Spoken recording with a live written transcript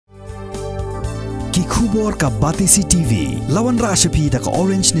ki khubor ka Batisi TV lawan rashapi da ka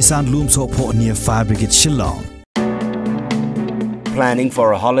Orange Nissan Loom so po near Fire Brigade Shillong. Planning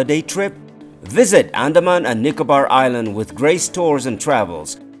for a holiday trip? Visit Andaman and Nicobar Island with Grace Tours and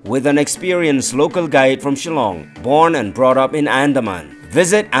Travels with an experienced local guide from Shillong, born and brought up in Andaman.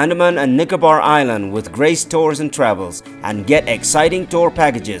 Visit Andaman and Nicobar Island with Grace Tours and Travels and get exciting tour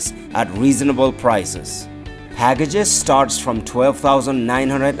packages at reasonable prices. Packages starts from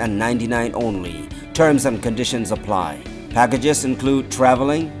 12,999 only. Terms and conditions apply. Packages include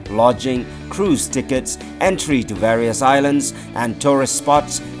traveling, lodging, cruise tickets, entry to various islands and tourist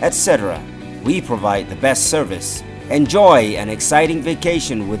spots, etc. We provide the best service. Enjoy an exciting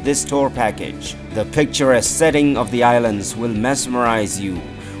vacation with this tour package. The picturesque setting of the islands will mesmerize you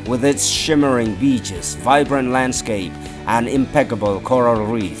with its shimmering beaches, vibrant landscape, and impeccable coral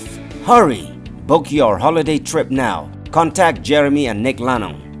reef. Hurry! Book your holiday trip now. Contact Jeremy and Nick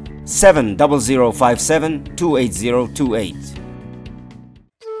Lanong. 70057-28028.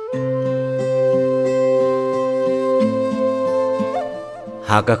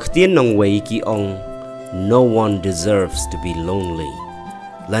 Hagaktin ng way ki ong no one deserves to be lonely.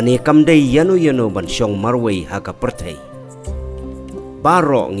 Lani kamday yano ban siyong marway hagapertay.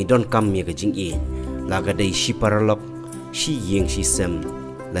 Baro ngi Donburom ka jingin. Lagaday si paralok, si yeng si sem,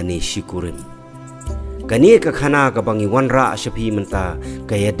 lani si kurim. Kani ka khana ka bangi wanra asyapi menta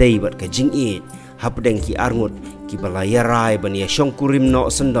kaya day bat ka jingin. Hapdeng ki arngut ki balayaray bania siyong kurim no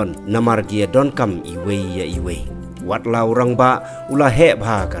sendon namar ki Donburom iwe. Watlaw Rangbah ula he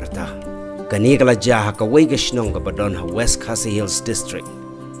bha karta. Kani kala jaha ka way gashnong ka badon ha West Khasi Hills District.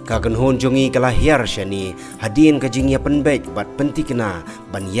 Kaganhon jongi kala hiar shani hadin ka jingya penbet bat pentikna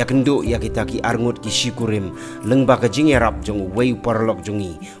ban yakendo yakita ki arngut ki shikurim lengba ka jingya rap jong way parlok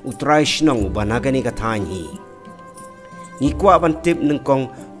jongi utrai shnong banagani ka thanyi. Ni kwa ban tip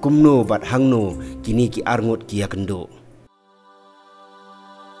nengkong kumno bat hangno kini ki arngut ki yakendo.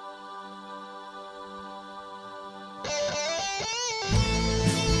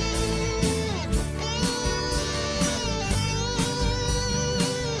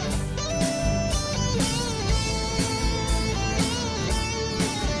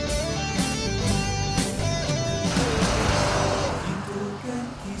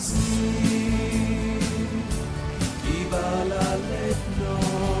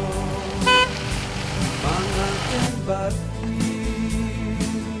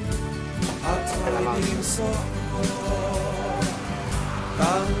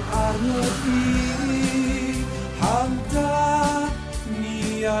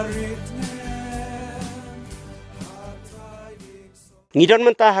 Ngidon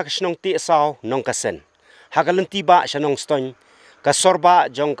menta hak snong ti saw nong kasen. Hagalunti ba siya nong ston kasorba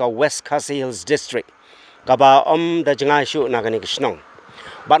jong ka West Khasi Hills District. Kaba da jengay syu na kani snong.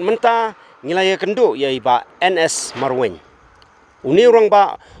 Bat menta ngilaya kendo yai ba NS Marwin. Uni orang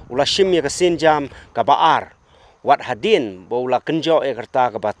ba ula shim ya kasin jam kaba ar. Wat hadin ba ula kenjo ya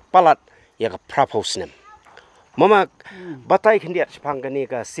kerta kaba palat ya ka prapo Snem. Mama batay kendiat sepang kani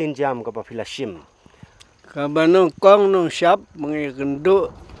ka sin jam kaba pila shim. Kabanong kong nong shop mga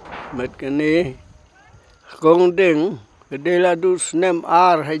kendo mat kani kong ding kadela du Snem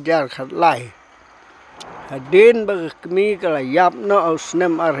ar hajar khatlai hadin bag kami kala yap no au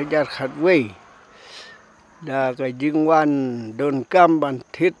Snem ar hajar khatway da ka jingwan Donburom ban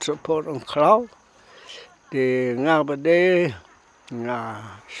thit support on klau de nga bade nga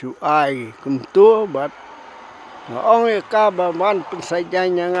su ai kum tu bat Ong ka ba man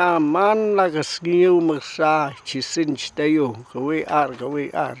pensajanya nga man lagasgiu magsa chisin chtayo kawe ar.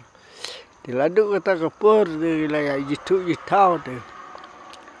 Diladu kata kapur de la Ïathoh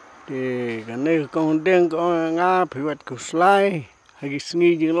de kane kong deng ko nga piwat ko slai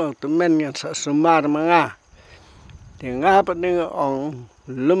hagisngi jinglo temen yang sa sumar mga. De nga pa ding ong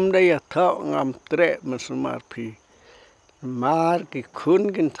lum de Ïathoh ngam tre masumar pi. Mar ki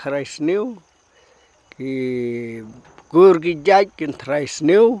khun kin thrais new ki gur ki jaj kan thrais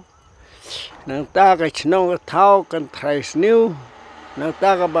new nang ta ka chnong thau kan thrais new nang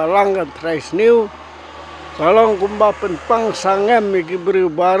ta ka balang kan thrais new kalong kumba penpang sangem ki beri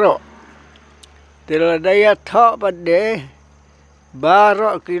baro tela daya tho bade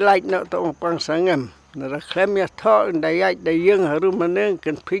baro ki laik na to pang sangem na klem ya tho daya dayeng haru maneng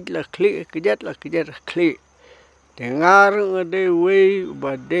kan phik la kli kijet kli dengar ngade we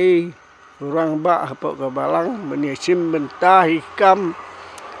bade Rangbah apa ke balang menyesim bentah hikam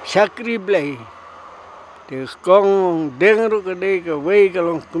syakri blai. Di kong dengru ke de ke wei ke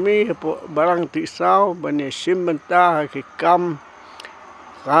Longkmie apa balang tisau menyesim bentah hikam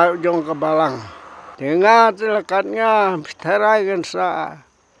kau jong ke balang. Dengar telakatnya pitarai kan sa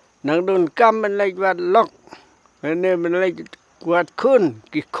nang don kam ben lek wat lok ene ben lek wat kun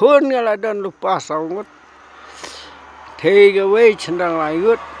ki kun ngala don lupa saungut thei ga we chendang lai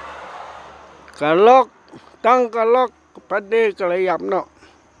gut kalok tang kalok pade kalayap no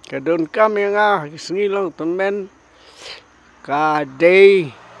ka don kam nga sngi long temen ka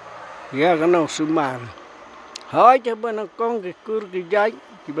dei ya kana sumar hai cha ben kong ki kur ki jai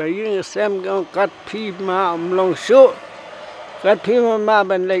ki ba yin sem ga kat phi ma long su kat phi ma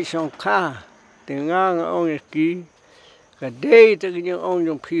ben lei song kha te nga ong ki ka dei te ki ong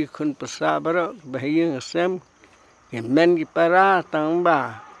jong phi khun pasa ba ba yin sem ki men ki para tang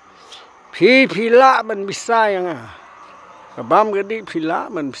ba phi la ben bisa yang kabam gadi phi la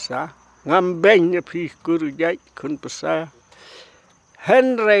ben bisa ngam ben ya phi kur jai khun pasa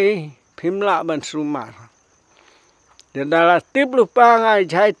Henry phimla ban sumar. Dan dalam tip lupa ngai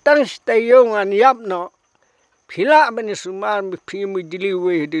jai tang stayong an yap no. Phila ban sumar phi mu jili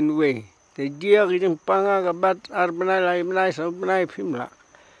we din we. Te dia kijeng panga kabat ar benai lai benai so benai phimla.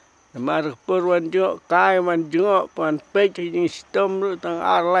 Namar purwan jo kai man jo pan pe kijeng stom ru tang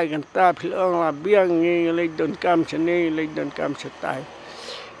ar lai kan ta philong la biang ngi le don kam chene le don kam setai.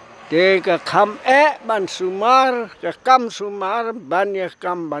 Te ka kam ban sumar ka kam sumar ban ya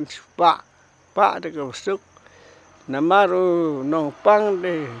kam ban pa te ka suk namaru nong pang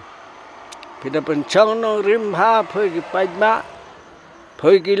de pida pencong nong rim ha phoi ki pajma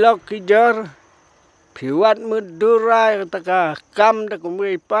phoi ki lok ki jar phiwat mudurai ta ka kam ta ku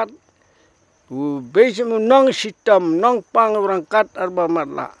mui pat u besmu nong sitam nong pang berangkat arba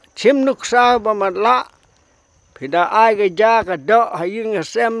matla chim nuksa ba matla Pida ai ke ja ka do haying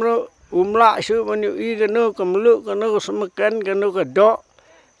sem ro umla su manu I ka no kamlu ka no semakan ka no ka do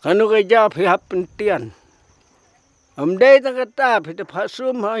ka no ka ja phi hap tian amdei ta ka ta pida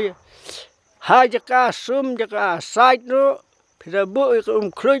phasum ha ja ka sum ja ka sai no pida bu ka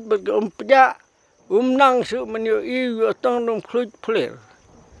khruj ba ka pja nang su manu I yo tong dum khruj phler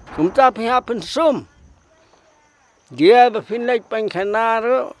ta phi hap sum dia ba phin lai pan khana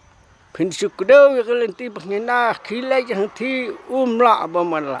ro Pin sukdo ya kalenti pengena kilai yang ti la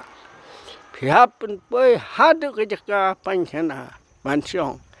bamala. Pihap pun poi hadu ke jaka panjana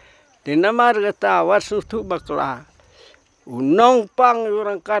mansyong. Dinamar kata wasutu bakla. Unong pang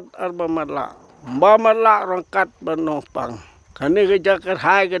rangkat arbamala. Bamala rangkat banong pang. Kani ke jaka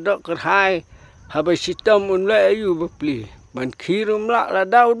hai ke dok kerhai habis sitam unle ayu bepli. Ban kirum la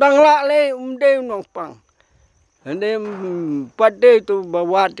dau dang la le umde nong pang. Ane pada itu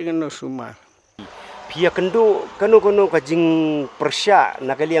bawa dengan sumar. Pia kendo kano kajing persya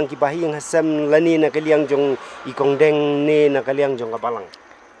nakaliang kibahi yang hasam lani nakaliang jong ikong deng ne nakaliang jong kapalang.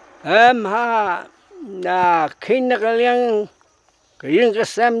 Ha na kin nakaliang kaying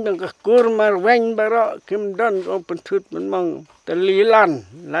kasam jong kakur marweng baro kim don ko pentut memang telilan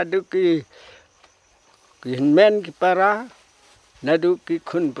ladu ki men ki para ladu ki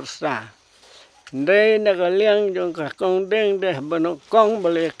kun persya. Đây là cái liang trong cả con đen để bên nó con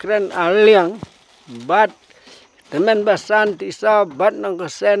bể kren liang bắt temen basan ti sa bắt nó có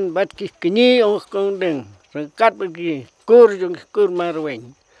sen bắt kini ông con đen rồi cắt bên kia cur trong cur marweng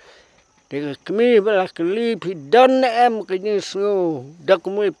để cái kami bela keli phi don em cái như snow dak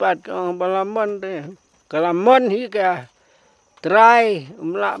mui pat ông balamon để kalamon hi ka try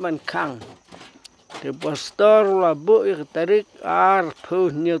umla man khang để pastor la bu tarik ar phu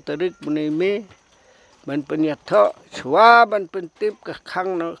nhiều tarik bune me ban Ïathoh chua ban pentip ka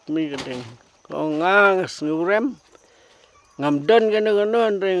khang no mi gedeng ko ngang snurem ngam don gana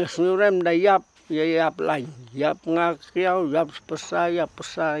reng snurem da yap lain yap nga kiau yap pesa yap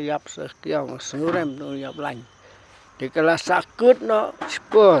sa kiau snurem no yap lain de kala sakut no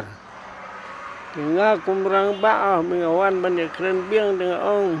spor tinga kumrang ba mi awan ban kren biang dengan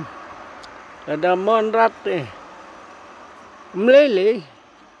ong ada mon rat mlele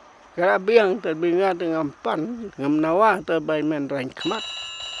Karabiang terbingat dengan pan, ngam nawa terbaik men Rangbah.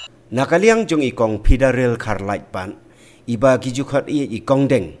 Nakaliang jong ikong pidaril karlait pan, iba kijukat ia ikong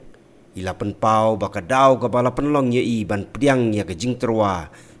deng, ila pen pau bakadau kabala penlong ye ban priang ya kejing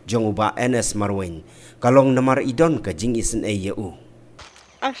terwa jong uba NS marwen, kalong namar idon kejing isen ye u.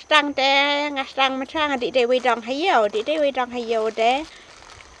 Astang macam adik dewi dong hayau de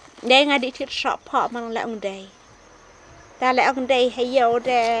ngadi tit shop pop mang la ong day. Ta la ong day hayau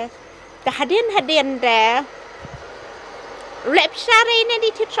de. Ta hadian de lep sari ni di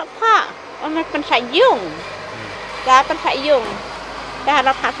tit sopaมันเป็นสายยุ่งtaเป็นสายยุ่งtaเร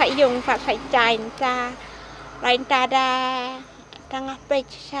าผัดสายยุ่งผัดสายใจta lain ta da tengah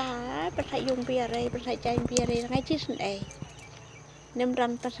pecahเป็นสายยุ่งเบียร์เป็นสายใจเบียร์ngayที่สุดนิ่มรั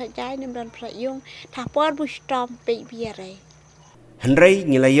นเป็นสายใจนิ่มรันเป็นสายยุ่งถ้าป้อนบุษตอมไปเบียร์ Henry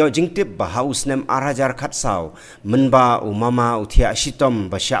ngilayo jingtip ba hau Snem arajar khatsau menba u mama u thia shitom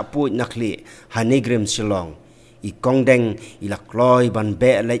ba syapu nakli hanigrim silong I kongdeng ila kloi ban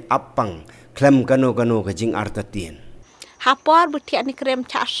be lei apang klem kano ke jing artatien hapor butia ni krem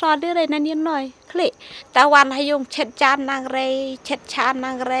cha so de re nan yin noi kli tawan hayung chet chan nang re chet chan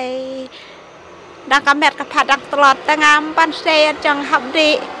nang re dang kamet ka phadak tlot tangam pan se chang hab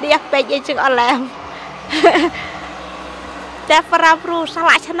di dia pe ye ching alamแต่ปราบรูสล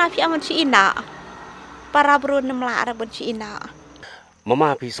ะชนะพี่มันชีน่ะปราบรูน้ำลายบนชีน่ะmama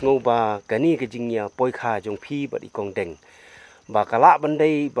พี่สงบากะนี่กะจิงยาปอยคาจงพี่บัดอีกองเดงบากะละบันได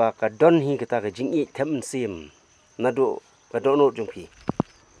บากะดอนฮีกะตากะจิงอีเทมซิมนาดูกะดอนโนจงพี่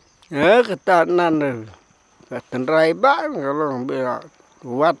กะตานั่นกะตันไรบ้านกะลองเบล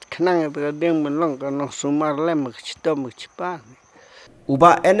วัดขนังกะเด้งมันลงกะนสุมารเลมกะชิตมกะชิปา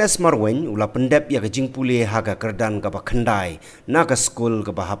Uba NS Marwen ula pendep ya kejing pulih haga kerdan ka bakhandai na ka school ka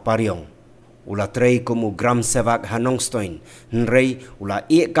bahapariong ula trei kumu gram sevak hanongstoin nrei ula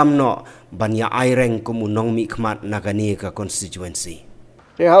kamno banya aireng kumu nongmi khmat nagani ka constituency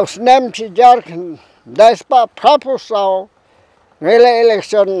the house Snem chi jar daspa proposal ngele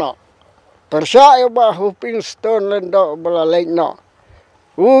election no persya ba huping stone lendo bala lek no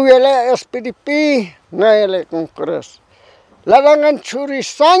ugele SPDP ngele kongres larangan curi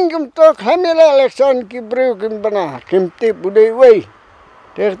sanggum to kamila election ki bru kim bana kim tip budai wei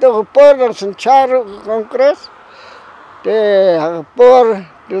te to por dan sencaru kongres te por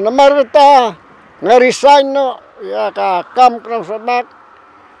di namarta ngarisan no ya ka kam kram sabak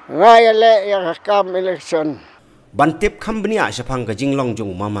ngayale ya ka kam election bantip khambnia shapang ka jinglong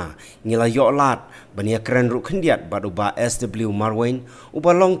jung mama ngila yo lat bania kren ru khndiat bad uba SW Marwen uba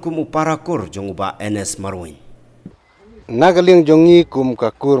longkum uparakur jung uba NS Marwen Nagaling jongi kum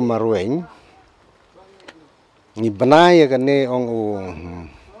kakur marweng ni banaya kane ong u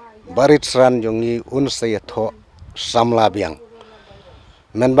barit sran jongi unsa Ïathoh samla biang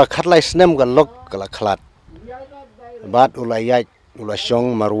men ba khatlai Snem ga lok kala khlat bat ulayai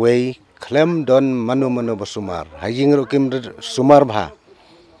ulasong marwei klem don manu basumar hajing ro kim sumar bha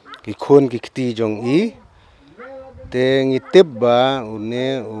ki khon ki kti jong I te ngi tebba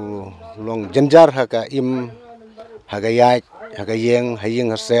une u long janjar ha ka im hagayat hagayeng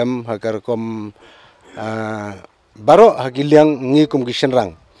haying hasem hagarkom baro hagilyang ngi kum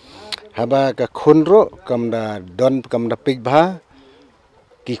kishenrang haba ka khunro kamda don kamda pigba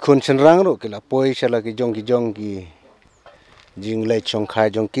ki khun shenrang ro kila poi shala ki jong ki jingle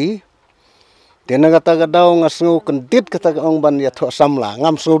chongkha jong ki tenaga ta gadaw ngasngu kendit kata ong ban Ïathoh samla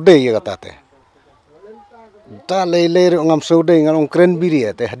ngam sode ya kata te ta lele ro ngam sode ngalong kren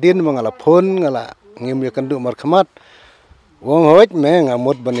biri te hadin mangala phone ngala ngim ya kandu mar khamat wong hoit me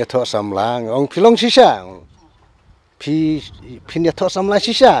ngamut ban Ïathoh samla ong pilong sisa pin Ïathoh samla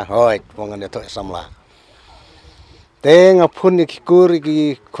sisa hoit wong Ïathoh samla te ngapun ki kur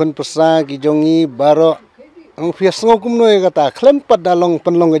ki khun pasa ki jongi baro ong pias ngokum noi kata klem padalong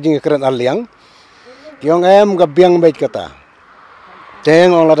penlong jing keren aliang yong em ga biang bait kata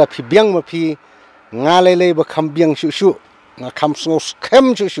teng ong lada phi biang ma phi ngalele ba kham biang shu nga kham ngos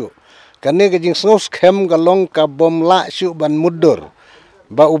khem shu kane ke jing ngos khem ga long ka bom la shu ban mudur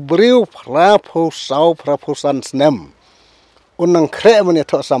ba ubriu pra pho sau pra pho san Snem unang kre man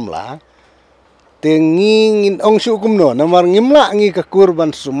Ïathoh samla tenging ong shu kumno namar ngimla ngi ka kurban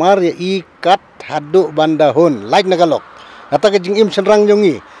sumar ya ikat hadu bandahun like nagalok kata ke jing im senrang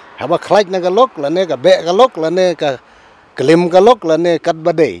jongi haba khlait nagalok lane ka be galok lane ka kelim galok lane kat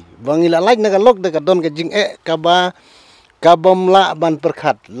badai bangila like nagalok de ka don ke jing ka ba kabom la ban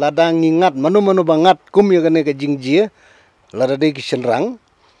perkhat ladang ngingat manu bangat kum ya kane ke jing jie lada de ki senrang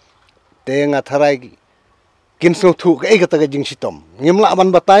te ngatharai kin so thu ke kata ke jing sitom ngimla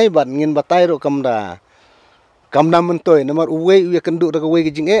ban batai ban ngin batai ro kamda mentoy namar uwe uya kendu daga we ke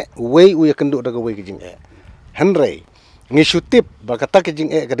jing uwe uya kendu daga we ke jing henry ngisutip ba kata ke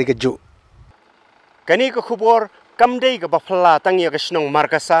jing ka de ke ju kani ko khubor kamdei ka bafla tangya ka snong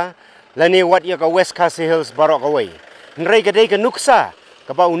markasa lani wat ya ka West Khasi Hills barok away nrei ka dei ka nuksa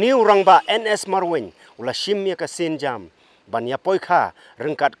ka ba uniu Rangbah NS Marwen ula shim ya ka sinjam ban ya poikha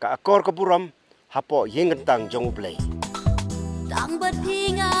rengkat ka akor ka buram hapo yengentang jong ublei tang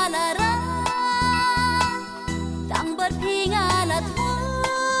berpinga lara tang berpinga la thu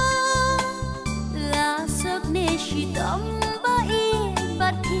la sok ne shitam ba in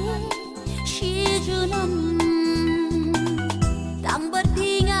batki shi junam tang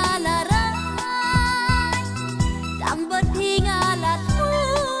berpinga lara tang berpinga la thu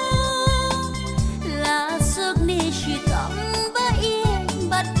la sok ne shitam ba in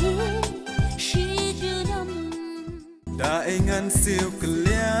batki shi junam daingan siêu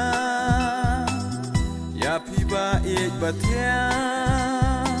klia ya phi ba ik ba thia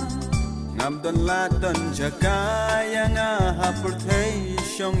ngam don la don jaga yang ha pur thei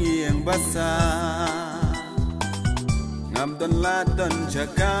shong yeng ba sa ngam don la don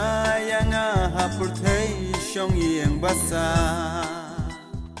jaga yang ha pur thei shong yeng ba sa